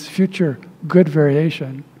humanity's future good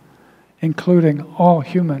variation, including all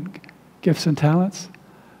human gifts and talents,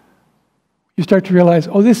 you start to realize,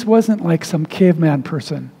 oh, this wasn't like some caveman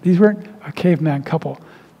person. These weren't a caveman couple.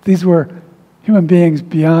 These were human beings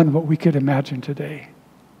beyond what we could imagine today.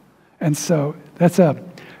 And so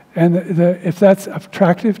if that's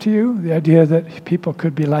attractive to you, the idea that people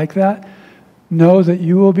could be like that, know that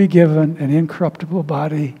you will be given an incorruptible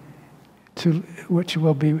body which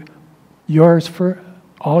will be yours for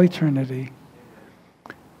all eternity.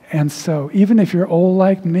 And so even if you're old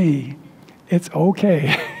like me, it's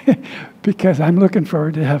okay because I'm looking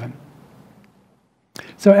forward to heaven.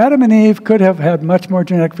 So Adam and Eve could have had much more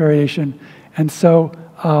genetic variation, and so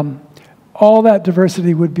all that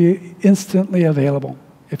diversity would be instantly available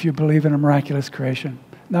if you believe in a miraculous creation.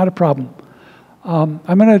 Not a problem. I'm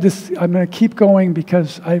going to keep going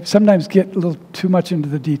because I sometimes get a little too much into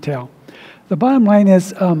the detail. The bottom line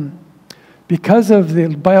is, because of the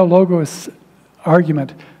biologos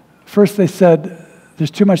argument, first they said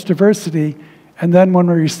there's too much diversity, and then when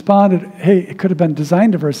we responded, hey, it could have been design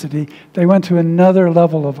diversity, they went to another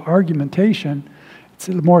level of argumentation. It's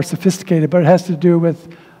a little more sophisticated, but it has to do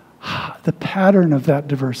with the pattern of that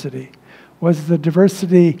diversity. Was the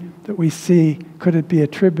diversity that we see, could it be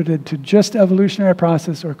attributed to just evolutionary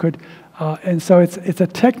process, or could, and so it's a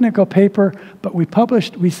technical paper, but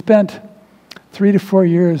we spent 3 to 4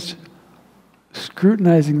 years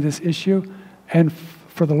scrutinizing this issue, and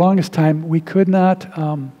for the longest time, we could not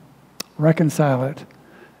reconcile it.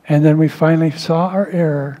 And then we finally saw our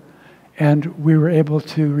error, and we were able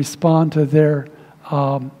to respond to their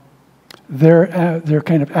kind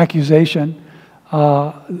of accusation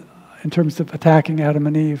in terms of attacking Adam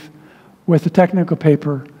and Eve with a technical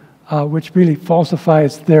paper which really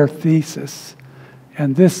falsifies their thesis.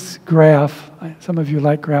 And this graph, some of you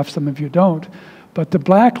like graphs, some of you don't, but the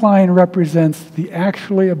black line represents the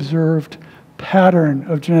actually observed pattern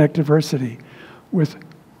of genetic diversity, with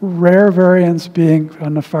rare variants being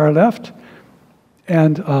on the far left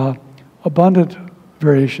and abundant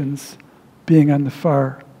variations being on the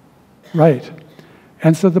far right.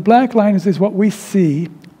 And so the black line is what we see.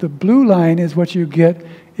 The blue line is what you get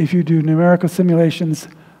if you do numerical simulations.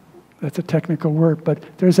 That's a technical word, but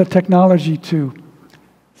there's a technology to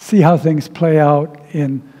see how things play out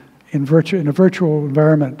in a virtual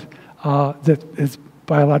environment that is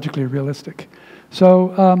biologically realistic.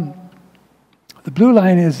 So the blue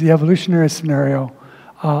line is the evolutionary scenario,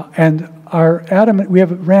 and we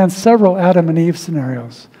have ran several Adam and Eve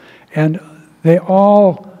scenarios, and they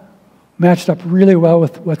all matched up really well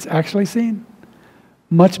with what's actually seen,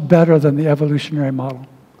 much better than the evolutionary model.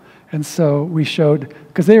 And so we showed,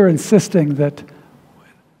 because they were insisting that,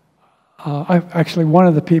 actually one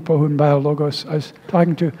of the people who in BioLogos I was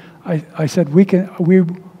talking to, I said,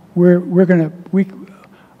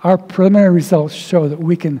 our preliminary results show that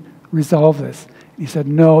we can resolve this. He said,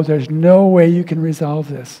 no, there's no way you can resolve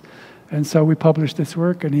this. And so we published this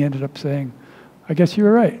work, and he ended up saying, I guess you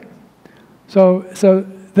were right. So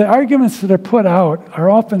the arguments that are put out are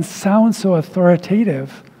often sound so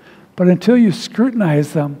authoritative, but until you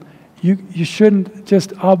scrutinize them, you shouldn't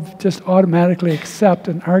just automatically accept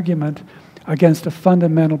an argument against a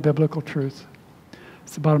fundamental biblical truth.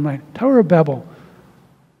 It's the bottom line. Tower of Babel.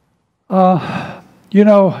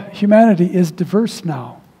 Humanity is diverse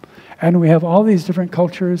now. And we have all these different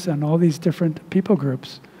cultures and all these different people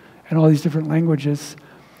groups and all these different languages.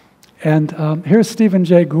 And here's Stephen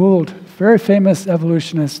Jay Gould, very famous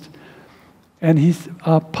evolutionist, and he's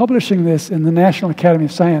publishing this in the National Academy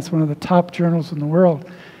of Science, one of the top journals in the world.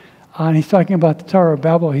 And he's talking about the Tower of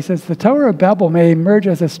Babel. He says, the Tower of Babel may emerge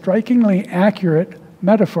as a strikingly accurate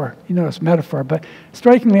metaphor. You notice metaphor, but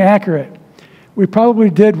strikingly accurate. We probably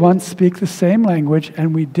did once speak the same language,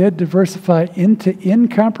 and we did diversify into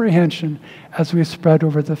incomprehension as we spread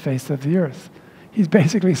over the face of the earth. He's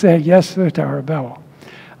basically saying yes to the Tower of Babel.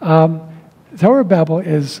 The Tower of Babel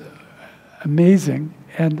is amazing,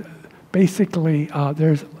 and basically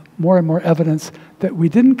there's more and more evidence that we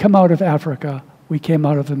didn't come out of Africa, we came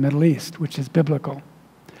out of the Middle East, which is biblical.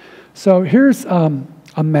 So here's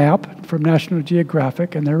a map from National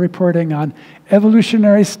Geographic, and they're reporting on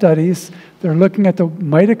evolutionary studies. They're looking at the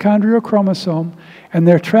mitochondrial chromosome, and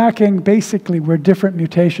they're tracking basically where different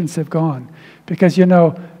mutations have gone. Because,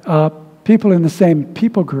 people in the same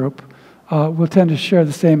people group will tend to share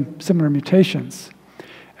the similar mutations.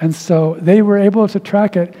 And so they were able to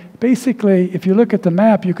track it. Basically, if you look at the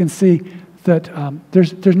map, you can see that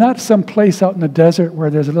there's not some place out in the desert where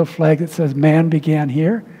there's a little flag that says man began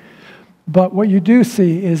here. But what you do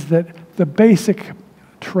see is that the basic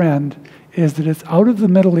trend is that it's out of the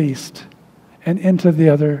Middle East and into the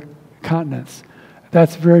other continents.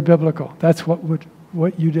 That's very biblical. That's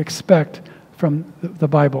what you'd expect from the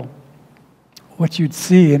Bible, what you'd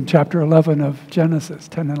see in chapter 11 of Genesis,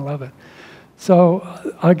 10 and 11.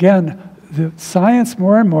 So again, the science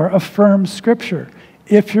more and more affirms Scripture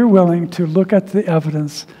if you're willing to look at the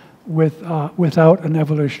evidence without an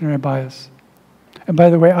evolutionary bias. And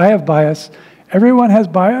by the way, I have bias. Everyone has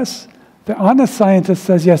bias. The honest scientist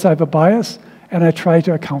says, yes, I have a bias, and I try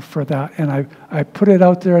to account for that. And I put it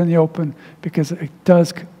out there in the open because it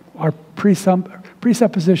does our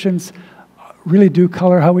presuppositions really do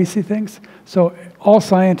color how we see things. So all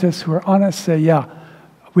scientists who are honest say, yeah,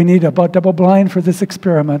 we need a double blind for this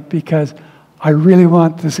experiment because I really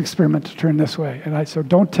want this experiment to turn this way. And so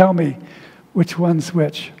don't tell me which one's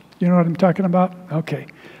which. You know what I'm talking about? Okay.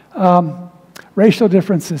 Racial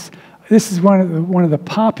differences. This is one of the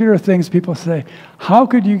popular things people say. How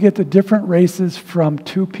could you get the different races from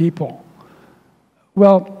two people?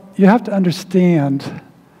 Well, you have to understand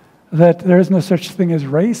that there is no such thing as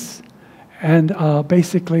race. And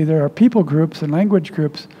basically, there are people groups and language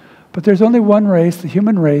groups, but there's only one race, the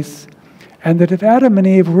human race, and that if Adam and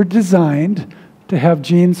Eve were designed to have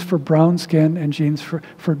genes for brown skin and genes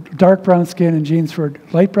for dark brown skin and genes for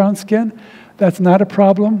light brown skin, that's not a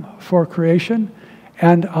problem for creation.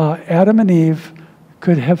 And Adam and Eve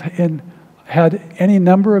could have had any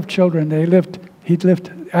number of children.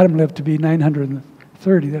 Adam lived to be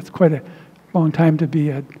 930. That's quite a long time to be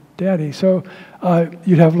a daddy. So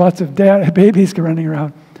you'd have lots of babies running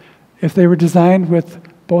around. If they were designed with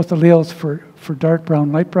both alleles for dark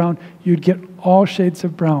brown, light brown, you'd get all shades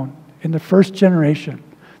of brown in the first generation.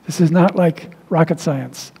 This is not like rocket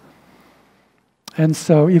science. And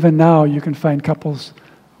so even now you can find couples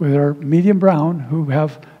that are medium brown who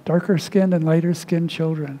have darker skinned and lighter skinned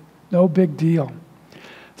children. No big deal.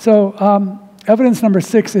 So evidence number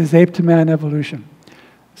 6 is ape to man evolution.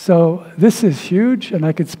 So this is huge, and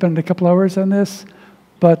I could spend a couple hours on this,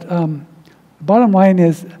 but the bottom line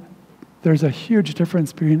is there's a huge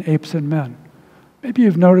difference between apes and men. Maybe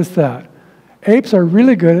you've noticed that. Apes are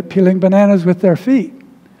really good at peeling bananas with their feet,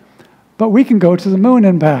 but we can go to the moon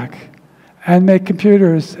and back and make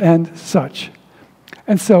computers and such.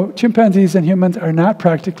 And so chimpanzees and humans are not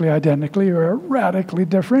practically identically or radically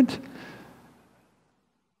different.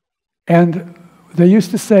 And they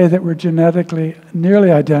used to say that we're genetically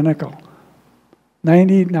nearly identical,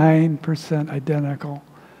 99% identical.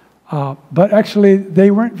 But actually,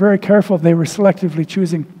 they weren't very careful. They were selectively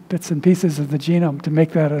choosing bits and pieces of the genome to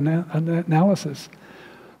make that analysis.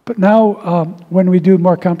 But now, when we do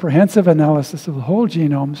more comprehensive analysis of the whole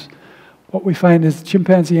genomes, what we find is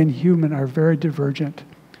chimpanzee and human are very divergent,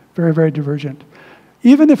 very, very divergent.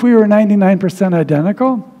 Even if we were 99%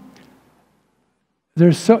 identical,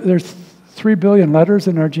 there's 3 billion letters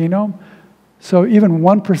in our genome, so even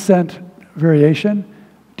 1% variation,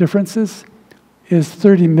 differences, is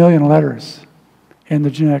 30 million letters in the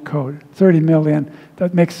genetic code. 30 million,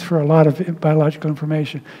 that makes for a lot of biological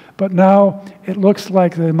information. But now it looks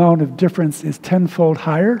like the amount of difference is tenfold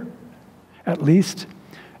higher, at least.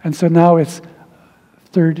 And so now it's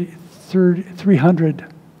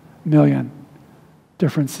 300 million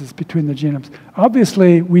differences between the genomes.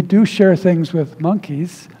 Obviously, we do share things with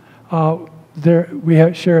monkeys.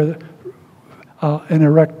 We share an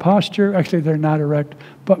erect posture. Actually, they're not erect,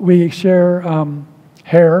 but we share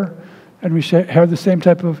hair, and we share the same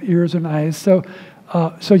type of ears and eyes. So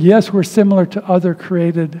yes, we're similar to other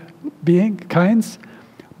created kinds,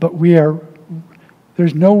 but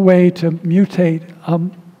there's no way to mutate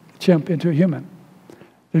chimp into a human.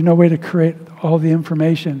 There's no way to create all the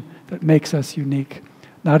information that makes us unique,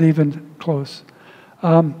 not even close.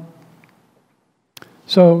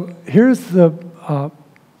 So here's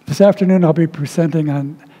this afternoon I'll be presenting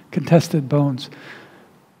on contested bones.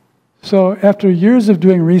 So after years of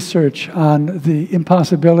doing research on the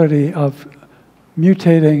impossibility of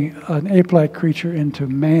mutating an ape-like creature into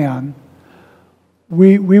man,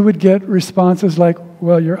 we would get responses like,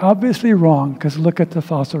 well, you're obviously wrong, because look at the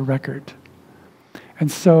fossil record.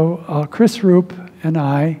 And so Chris Roop and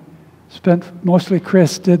I mostly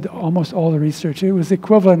Chris did almost all the research. It was the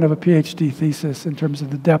equivalent of a PhD thesis in terms of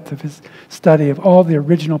the depth of his study of all the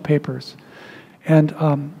original papers. And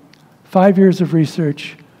 5 years of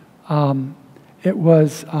research, and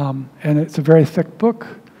it's a very thick book,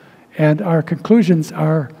 and our conclusions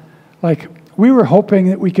are like, we were hoping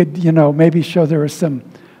that we could, maybe show there were some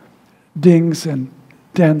dings and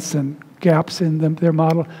dents and gaps in their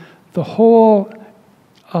model. The whole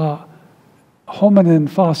hominin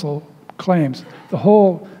fossil claims, the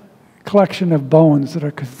whole collection of bones that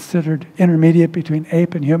are considered intermediate between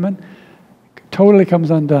ape and human, totally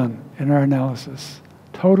comes undone in our analysis.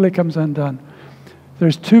 Totally comes undone.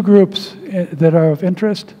 There's 2 groups that are of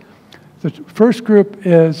interest. The first group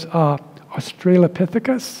is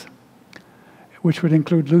Australopithecus, which would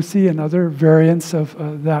include Lucy and other variants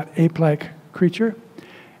of that ape-like creature.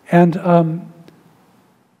 And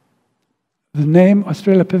the name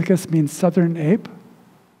Australopithecus means southern ape.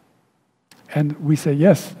 And we say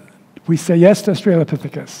yes. We say yes to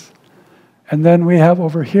Australopithecus. And then we have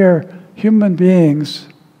over here human beings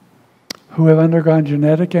who have undergone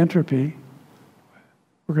genetic entropy,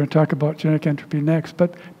 We're going to talk about genetic entropy next.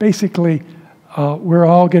 But basically, we're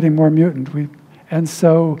all getting more mutant. And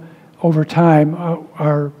so over time,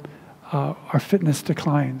 our fitness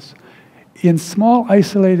declines. In small,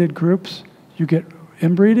 isolated groups, you get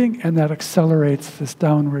inbreeding, and that accelerates this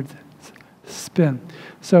downward spin.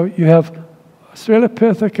 So you have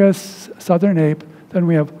Australopithecus, southern ape, then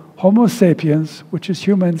we have Homo sapiens, which is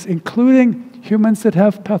humans, including humans that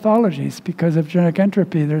have pathologies. Because of genetic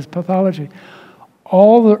entropy, there's pathology.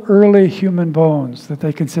 All the early human bones that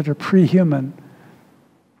they consider pre-human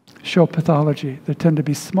show pathology. They tend to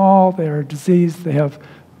be small, they are diseased, they have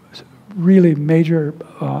really major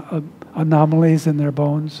anomalies in their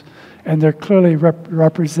bones, and they clearly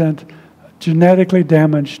represent genetically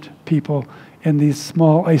damaged people in these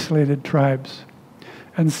small, isolated tribes.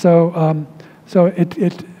 And so,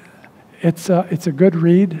 it's a good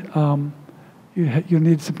read. You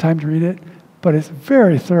need some time to read it, but it's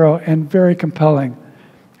very thorough and very compelling.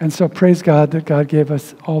 And so praise God that God gave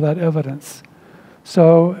us all that evidence.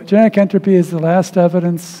 So genetic entropy is the last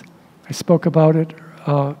evidence. I spoke about it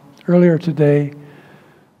earlier today.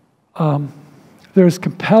 There's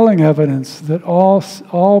compelling evidence that all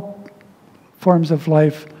forms of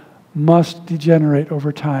life must degenerate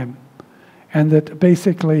over time. And that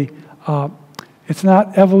basically, it's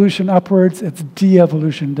not evolution upwards, it's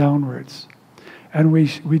de-evolution downwards. And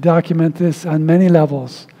we document this on many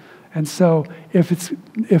levels. And so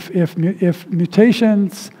if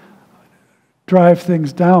mutations drive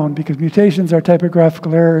things down, because mutations are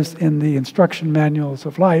typographical errors in the instruction manuals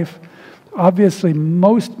of life, obviously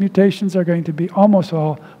most mutations are going to be, almost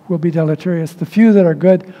all, will be deleterious. The few that are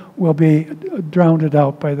good will be drowned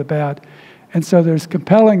out by the bad. And so there's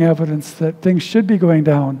compelling evidence that things should be going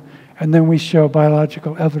down, and then we show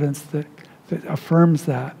biological evidence that affirms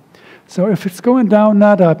that. So if it's going down,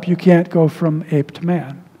 not up, you can't go from ape to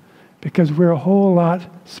man, because we're a whole lot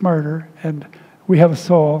smarter, and we have a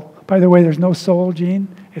soul. By the way, there's no soul gene.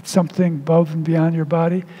 It's something above and beyond your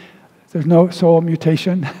body. There's no soul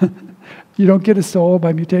mutation. You don't get a soul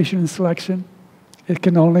by mutation and selection. It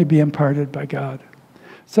can only be imparted by God.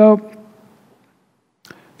 So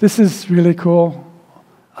this is really cool.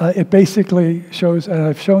 It basically shows, and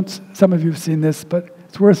I've shown, some of you have seen this, but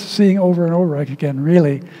it's worth seeing over and over again,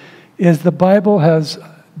 really, is the Bible has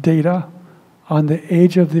data on the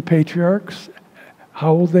age of the patriarchs,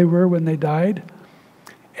 how old they were when they died,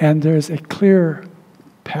 and there's a clear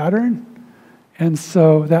pattern. And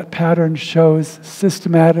so that pattern shows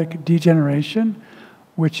systematic degeneration,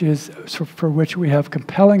 which is for which we have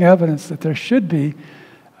compelling evidence that there should be.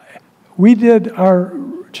 We did our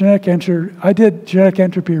I did genetic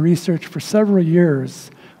entropy research for several years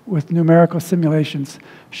with numerical simulations,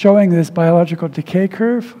 showing this biological decay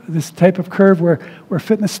curve, this type of curve where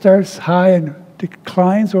fitness starts high and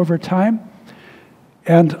declines over time.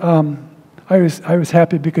 And I was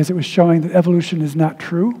happy because it was showing that evolution is not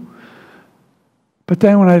true. But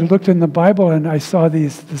then when I looked in the Bible and I saw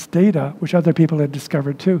this data, which other people had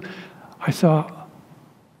discovered too, I saw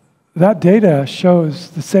that data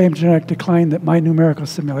shows the same genetic decline that my numerical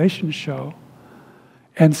simulations show.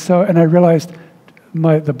 And I realized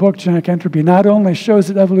the book, Genetic Entropy, not only shows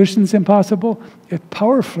that evolution is impossible, it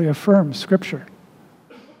powerfully affirms Scripture,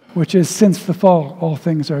 which is, since the fall, all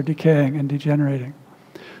things are decaying and degenerating.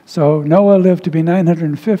 So Noah lived to be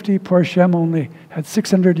 950, poor Shem only had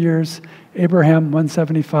 600 years, Abraham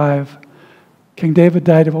 175. King David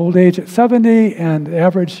died of old age at 70, and the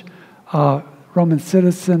average Roman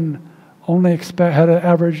citizen only had an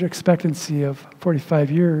average expectancy of 45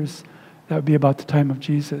 years. That would be about the time of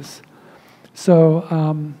Jesus.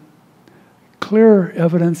 So clear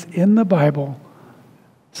evidence in the Bible,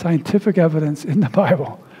 scientific evidence in the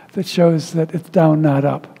Bible that shows that it's down, not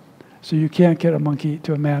up. So you can't get a monkey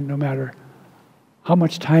to a man no matter how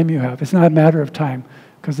much time you have. It's not a matter of time,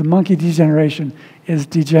 because the monkey degeneration is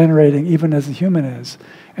degenerating even as the human is.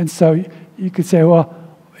 And so you could say, well,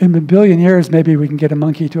 in a billion years, maybe we can get a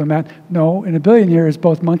monkey to a man. No, in a billion years,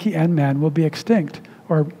 both monkey and man will be extinct.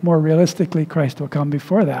 Or more realistically, Christ will come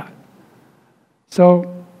before that.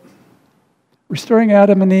 So, restoring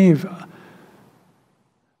Adam and Eve.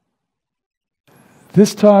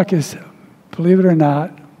 This talk is, believe it or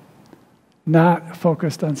not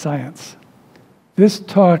focused on science. This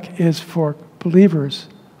talk is for believers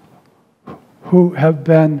who have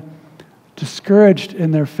been discouraged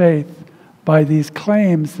in their faith by these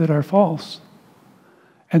claims that are false.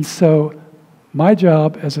 And so my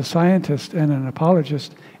job as a scientist and an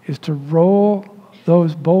apologist is to roll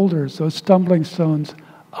those boulders, those stumbling stones,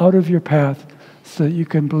 out of your path so that you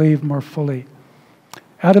can believe more fully.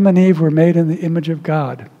 Adam and Eve were made in the image of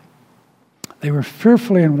God. They were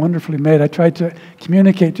fearfully and wonderfully made. I tried to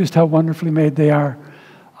communicate just how wonderfully made they are.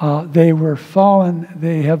 They were fallen,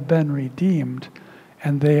 they have been redeemed,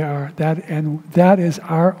 and that is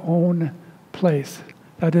our own place.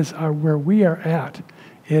 That is where we are at,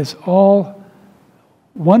 is all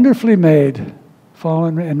wonderfully made,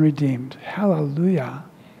 fallen and redeemed. Hallelujah.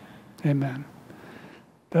 Amen.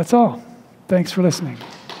 That's all. Thanks for listening.